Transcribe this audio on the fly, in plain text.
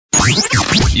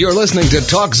You're listening to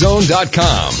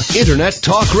TalkZone.com, Internet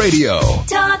Talk Radio.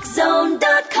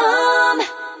 TalkZone.com.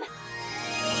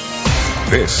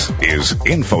 This is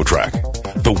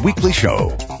InfoTrack, the weekly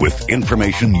show with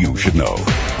information you should know.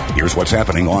 Here's what's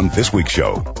happening on this week's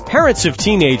show. Parents of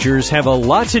teenagers have a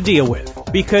lot to deal with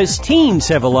because teens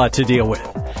have a lot to deal with.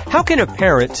 How can a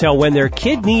parent tell when their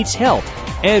kid needs help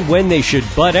and when they should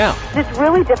butt out? It's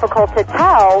really difficult to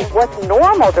tell what's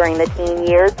normal during the teen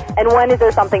years and when is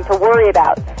there something to worry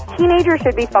about. Teenagers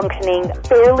should be functioning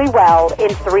fairly well in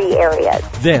 3 areas.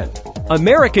 Then,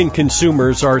 American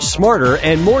consumers are smarter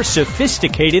and more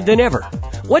sophisticated than ever.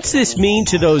 What's this mean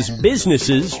to those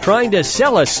businesses trying to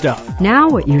sell us stuff? Now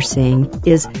what you're seeing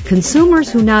is consumers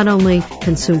who not only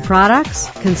consume products,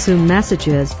 consume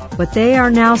messages, but they are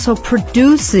now also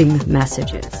producing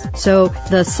messages. So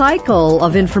the cycle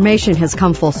of information has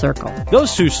come full circle.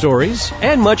 Those 2 stories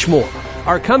and much more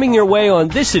are coming your way on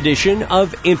this edition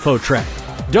of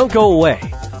InfoTrack. Don't go away.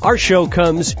 Our show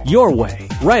comes your way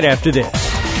right after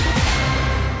this.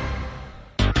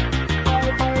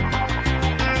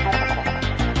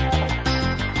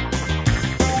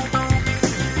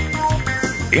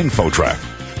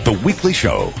 InfoTrack, the weekly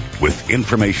show with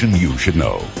information you should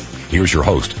know. Here's your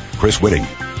host, Chris Whitting.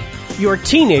 Your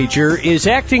teenager is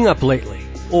acting up lately,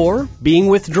 or being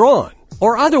withdrawn,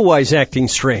 or otherwise acting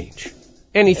strange.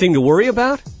 Anything to worry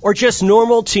about, or just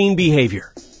normal teen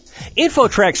behavior?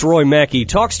 InfoTrack's Roy Mackey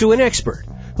talks to an expert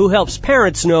who helps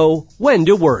parents know when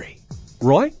to worry.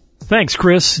 Roy? Thanks,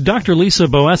 Chris. Dr. Lisa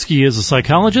Boesky is a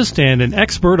psychologist and an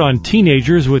expert on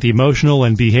teenagers with emotional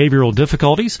and behavioral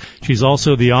difficulties. She's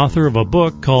also the author of a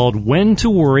book called When to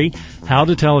Worry, How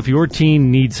to Tell If Your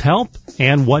Teen Needs Help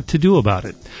and What to Do About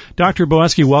It. Dr.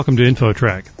 Boesky, welcome to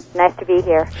InfoTrack. Nice to be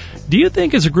here. Do you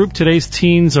think as a group today's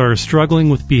teens are struggling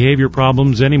with behavior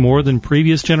problems any more than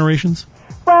previous generations?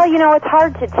 Well, it's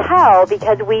hard to tell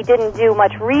because we didn't do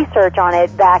much research on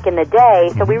it back in the day,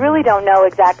 so we really don't know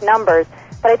exact numbers.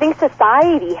 But I think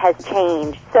society has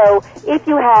changed. So if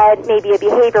you had maybe a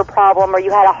behavior problem or you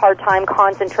had a hard time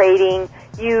concentrating,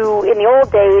 you, in the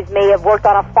old days, may have worked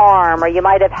on a farm or you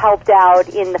might have helped out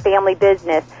in the family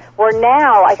business. Where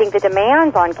now, I think the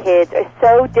demands on kids are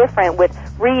so different with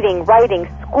reading, writing,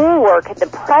 schoolwork. The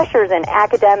pressures in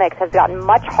academics have gotten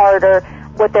much harder.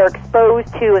 What they're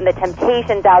exposed to and the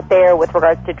temptations out there with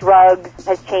regards to drugs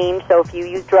has changed. So if you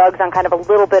use drugs on kind of a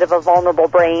little bit of a vulnerable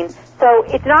brain. So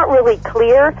it's not really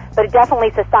clear, but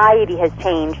definitely society has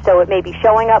changed. So it may be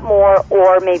showing up more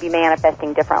or maybe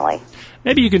manifesting differently.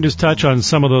 Maybe you can just touch on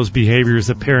some of those behaviors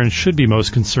that parents should be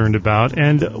most concerned about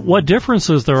and what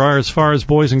differences there are as far as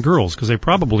boys and girls, because they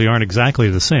probably aren't exactly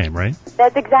the same, right?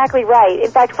 That's exactly right. In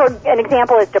fact, for an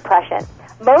example is depression.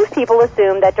 Most people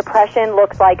assume that depression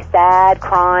looks like sad,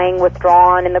 crying,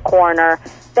 withdrawn in the corner.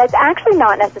 That's actually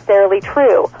not necessarily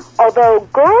true. Although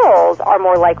girls are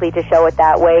more likely to show it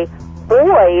that way,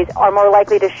 boys are more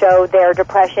likely to show their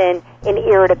depression in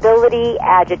irritability,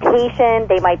 agitation.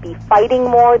 They might be fighting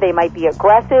more. They might be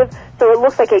aggressive. So it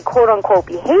looks like a quote-unquote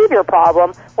behavior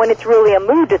problem when it's really a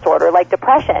mood disorder like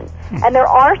depression. And there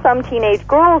are some teenage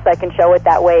girls that can show it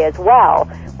that way as well.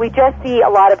 We just see a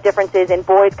lot of differences in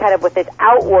boys kind of with this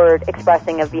outward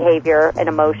expressing of behavior and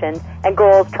emotions and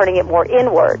girls turning it more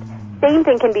inward. Same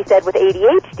thing can be said with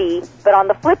ADHD, but on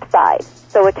the flip side.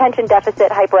 So attention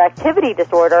deficit hyperactivity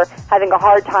disorder, having a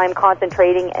hard time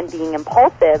concentrating and being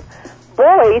impulsive.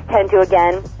 Boys tend to,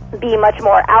 again, be much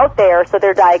more out there, so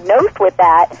they're diagnosed with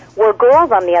that, where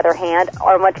girls, on the other hand,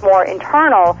 are much more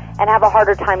internal and have a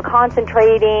harder time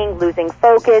concentrating, losing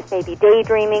focus, maybe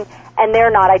daydreaming, and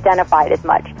they're not identified as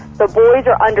much. So boys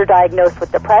are underdiagnosed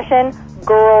with depression.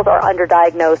 Girls are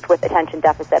underdiagnosed with attention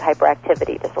deficit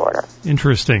hyperactivity disorder.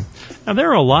 Interesting. Now,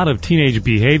 there are a lot of teenage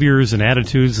behaviors and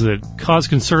attitudes that cause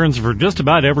concerns for just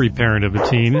about every parent of a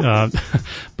teen,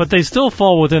 but they still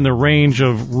fall within the range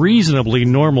of reasonably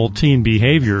normal teen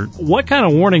behavior. What kind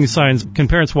of warning signs can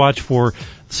parents watch for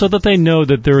so that they know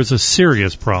that there is a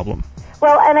serious problem?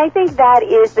 Well, and I think that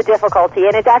is the difficulty,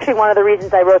 and it's actually one of the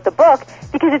reasons I wrote the book,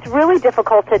 because it's really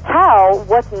difficult to tell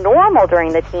what's normal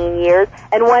during the teen years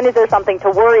and when is there something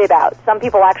to worry about. Some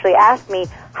people actually ask me,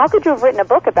 how could you have written a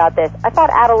book about this? I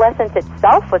thought adolescence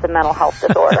itself was a mental health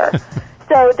disorder.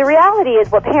 So the reality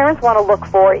is what parents want to look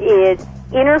for is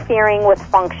interfering with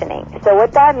functioning. So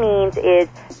what that means is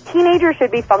teenagers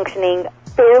should be functioning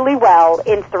fairly well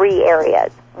in 3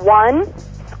 areas. 1,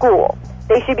 school.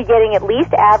 They should be getting at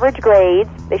least average grades.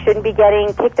 They shouldn't be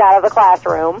getting kicked out of the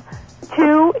classroom.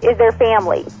 2 is their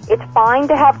family. It's fine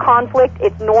to have conflict.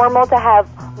 It's normal to have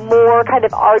more kind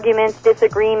of arguments,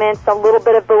 disagreements, a little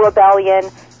bit of the rebellion,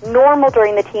 normal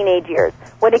during the teenage years.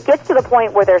 When it gets to the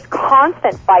point where there's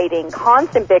constant fighting,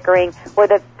 constant bickering, where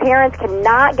the parents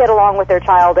cannot get along with their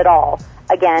child at all,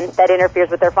 again, that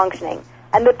interferes with their functioning.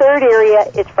 And the third area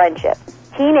is friendship.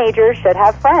 Teenagers should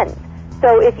have friends.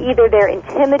 So if either they're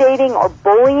intimidating or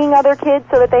bullying other kids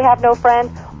so that they have no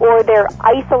friends, or they're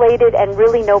isolated and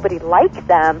really nobody likes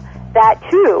them, that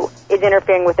too is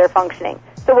interfering with their functioning.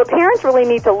 So what parents really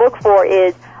need to look for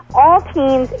is all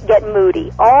teens get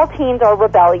moody. All teens are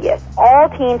rebellious. All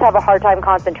teens have a hard time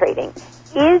concentrating.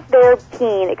 Is their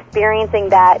teen experiencing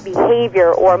that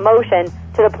behavior or emotion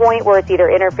to the point where it's either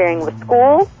interfering with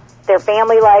school, their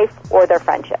family life, or their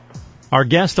friendship? Our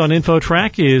guest on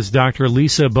InfoTrack is Dr.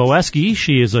 Lisa Boesky.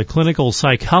 She is a clinical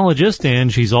psychologist,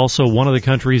 and she's also one of the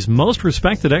country's most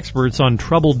respected experts on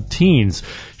troubled teens.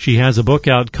 She has a book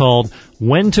out called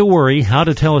When to Worry, How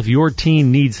to Tell If Your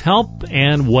Teen Needs Help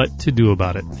and What to Do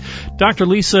About It. Dr.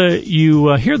 Lisa,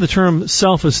 you hear the term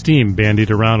self-esteem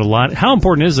bandied around a lot. How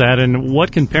important is that, and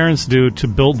what can parents do to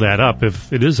build that up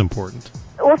if it is important?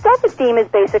 Well, self-esteem is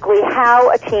basically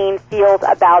how a teen feels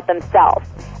about themselves.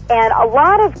 And a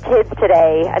lot of kids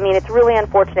today, I mean, it's really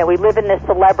unfortunate. We live in this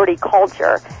celebrity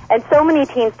culture. And so many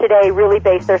teens today really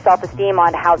base their self-esteem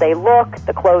on how they look,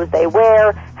 the clothes they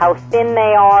wear, how thin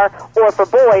they are, or for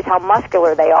boys, how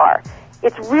muscular they are.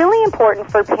 It's really important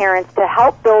for parents to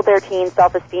help build their teen's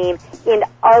self-esteem in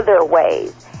other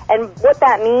ways. And what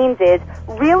that means is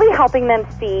really helping them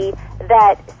see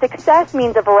that success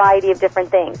means a variety of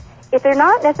different things. If they're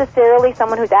not necessarily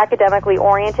someone who's academically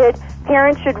oriented,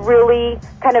 parents should really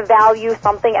kind of value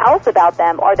something else about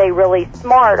them. Are they really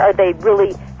smart? Are they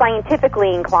really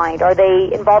scientifically inclined? Are they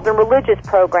involved in religious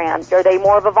programs? Are they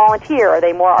more of a volunteer? Are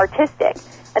they more artistic?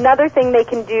 Another thing they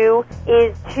can do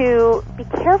is to be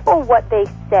careful what they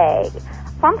say.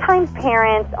 Sometimes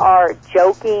parents are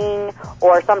joking,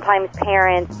 or sometimes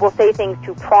parents will say things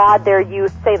to prod their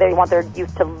youth, say they want their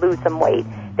youth to lose some weight.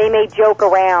 They may joke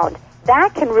around.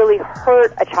 That can really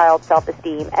hurt a child's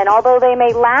self-esteem. And although they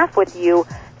may laugh with you,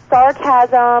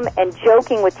 sarcasm and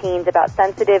joking with teens about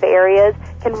sensitive areas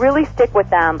can really stick with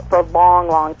them for long,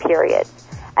 long periods.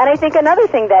 And I think another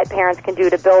thing that parents can do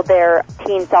to build their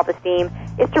teen self-esteem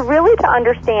is to really to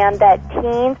understand that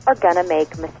teens are going to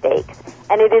make mistakes.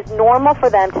 And it is normal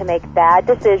for them to make bad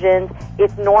decisions.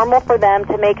 It's normal for them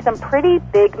to make some pretty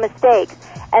big mistakes.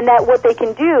 And that what they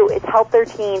can do is help their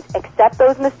teens accept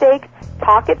those mistakes,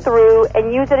 talk it through,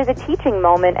 and use it as a teaching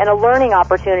moment and a learning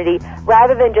opportunity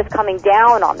rather than just coming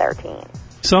down on their teens.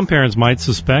 Some parents might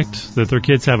suspect that their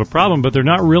kids have a problem, but they're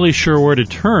not really sure where to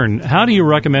turn. How do you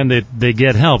recommend that they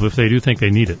get help if they do think they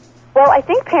need it? Well, I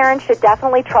think parents should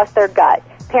definitely trust their gut.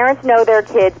 Parents know their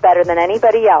kids better than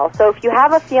anybody else. So if you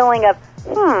have a feeling of,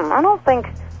 I don't think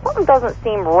something doesn't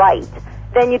seem right,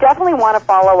 then you definitely want to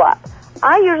follow up.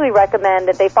 I usually recommend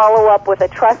that they follow up with a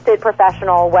trusted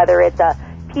professional, whether it's a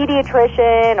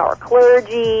pediatrician or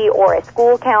clergy or a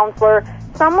school counselor,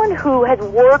 someone who has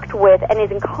worked with and is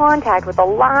in contact with a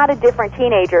lot of different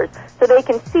teenagers so they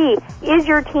can see, is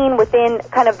your teen within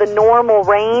kind of the normal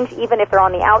range, even if they're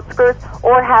on the outskirts,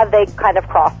 or have they kind of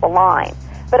crossed the line?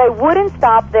 But I wouldn't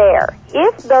stop there.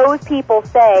 If those people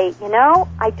say,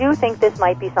 I do think this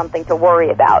might be something to worry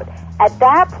about, at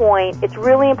that point, it's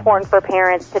really important for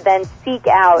parents to then seek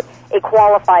out a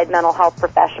qualified mental health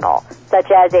professional,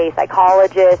 such as a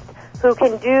psychologist who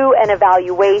can do an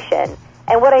evaluation.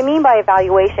 And what I mean by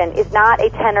evaluation is not a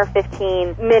 10 or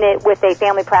 15 minute with a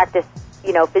family practice,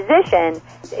 physician.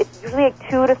 It's usually a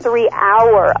 2 to 3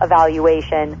 hour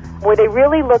evaluation where they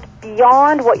really look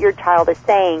beyond what your child is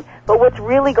saying, but what's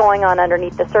really going on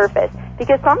underneath the surface.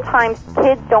 Because sometimes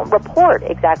kids don't report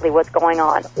exactly what's going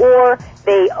on, or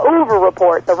they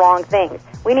over-report the wrong things.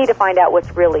 We need to find out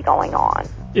what's really going on.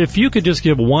 If you could just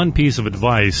give one piece of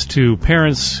advice to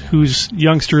parents whose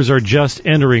youngsters are just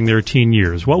entering their teen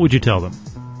years, what would you tell them?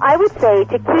 I would say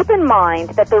to keep in mind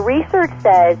that the research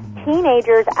says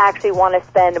teenagers actually want to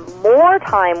spend more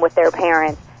time with their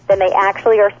parents than they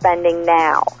actually are spending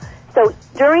now. So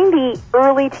during the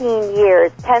early teen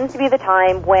years tends to be the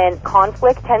time when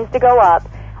conflict tends to go up.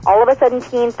 All of a sudden,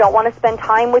 teens don't want to spend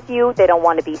time with you. They don't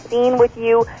want to be seen with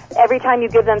you. Every time you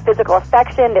give them physical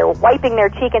affection, they're wiping their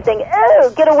cheek and saying,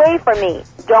 "Oh, get away from me."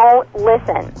 Don't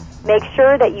listen. Make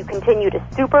sure that you continue to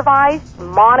supervise,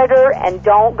 monitor, and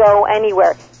don't go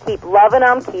anywhere. Keep loving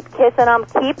them, keep kissing them,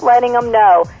 keep letting them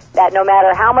know that no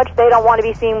matter how much they don't want to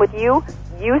be seen with you,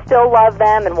 you still love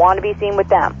them and want to be seen with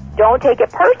them. Don't take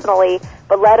it personally,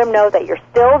 but let them know that you're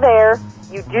still there,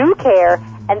 you do care,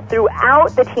 and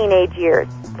throughout the teenage years,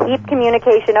 keep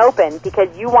communication open because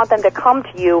you want them to come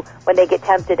to you when they get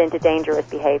tempted into dangerous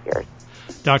behaviors.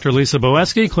 Dr. Lisa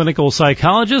Boesky, clinical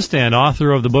psychologist and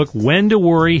author of the book When to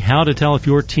Worry, How to Tell If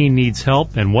Your Teen Needs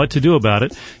Help and What to Do About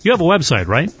It. You have a website,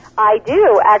 right? I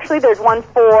do. Actually, there's one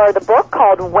for the book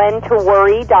called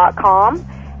whentoworry.com.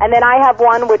 And then I have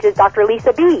one which is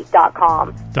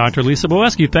drlisab.com. Dr. Lisa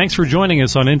Boesky, thanks for joining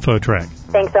us on InfoTrack.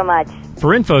 Thanks so much.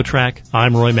 For InfoTrack,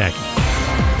 I'm Roy Mackey.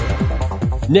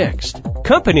 Next,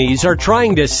 companies are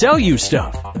trying to sell you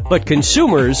stuff, but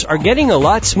consumers are getting a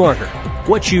lot smarter.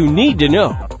 What you need to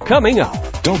know, coming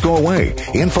up. Don't go away.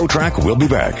 InfoTrack will be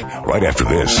back right after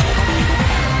this.